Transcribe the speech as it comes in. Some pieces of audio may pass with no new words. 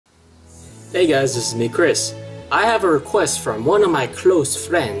Hey guys, this is me, Chris. I have a request from one of my close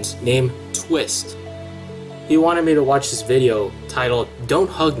friends named Twist. He wanted me to watch this video titled, "Don't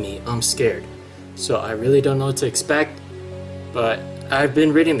Hug Me, I'm Scared." So I really don't know what to expect, but I've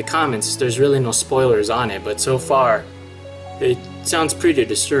been reading the comments. There's really no spoilers on it, but so far it sounds pretty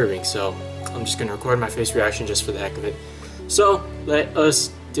disturbing, so I'm just gonna record my face reaction just for the heck of it. So let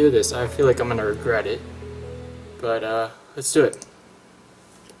us do this. I feel like I'm gonna regret it, but let's do it.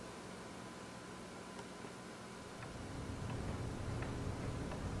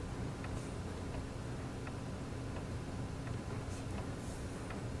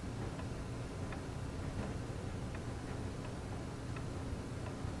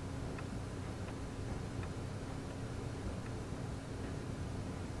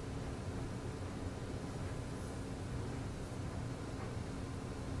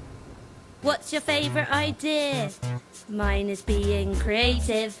 What's your favorite idea? Mine is being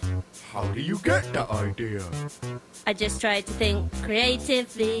creative. How do you get that idea? I just tried to think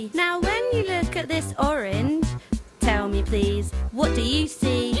creatively. Now when you look at this orange, tell me please, what do you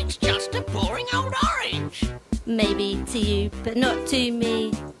see? It's just a boring old orange. Maybe to you, but not to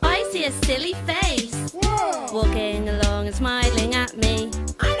me. I see a silly face. Whoa. Walking along and smiling at me.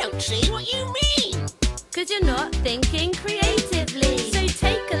 I don't see what you mean. 'Cause you're not thinking creatively. So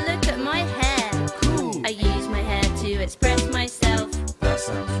take a look at my hair. Cool. I use my hair to express myself. That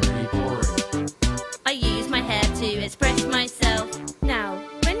sounds really boring. I use my hair to express myself. Now,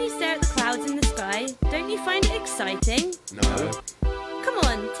 when you stare at the clouds in the sky, don't you find it exciting? No. Come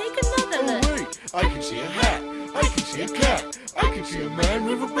on, take another Oh look. wait, I can see a hat. I can see a cat. I can see a man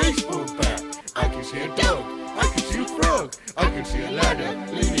with a baseball bat. I can see a dog. I can see a frog. I can see a ladder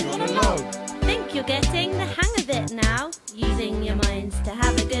leaning on a log. Think you're getting the hang of it now, using your minds to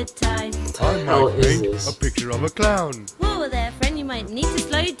have a good time. I hell might is paint this? a picture of a clown. Whoa there, friend, you might need to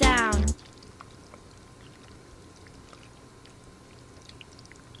slow down.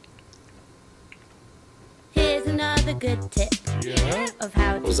 Here's another good tip Yeah? of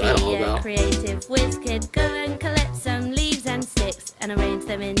how to What was that all be a about? creative whiz kid. Go and collect some leaves and sticks and arrange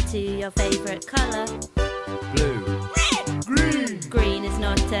them into your favourite colour. Blue. Red. Green. Green is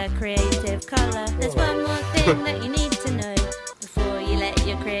not a creative colour. There's one more thing that you need to know before you let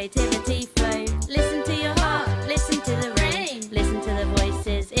your creativity flow. Listen to your heart, listen to the rain, listen to the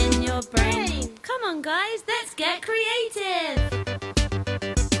voices in your brain. Come on guys, let's get creative!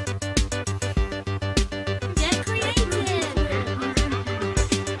 Get creative!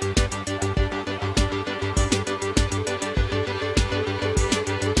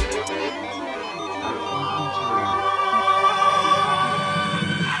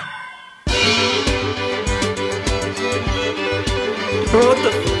 What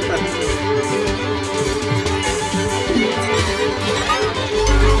the fuck?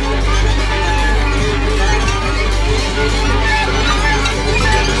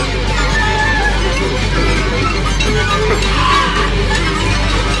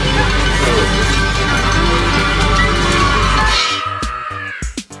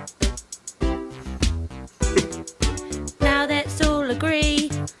 Now let's all agree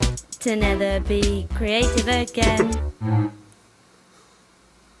to never be creative again.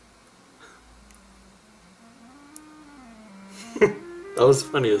 That was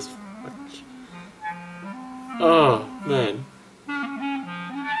funny as fuck. Oh, man.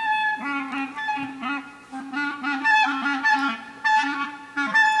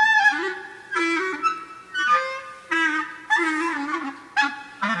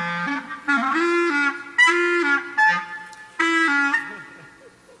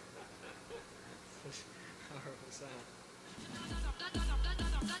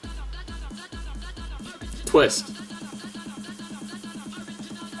 Twist.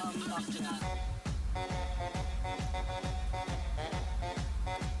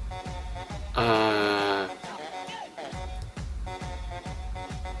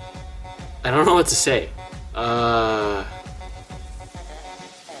 I don't know what to say.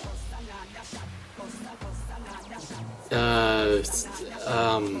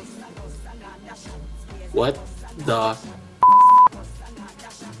 What the?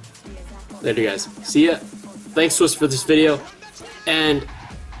 Later, guys. See ya. Thanks, Twist, for this video. And,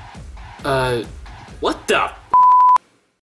 what the?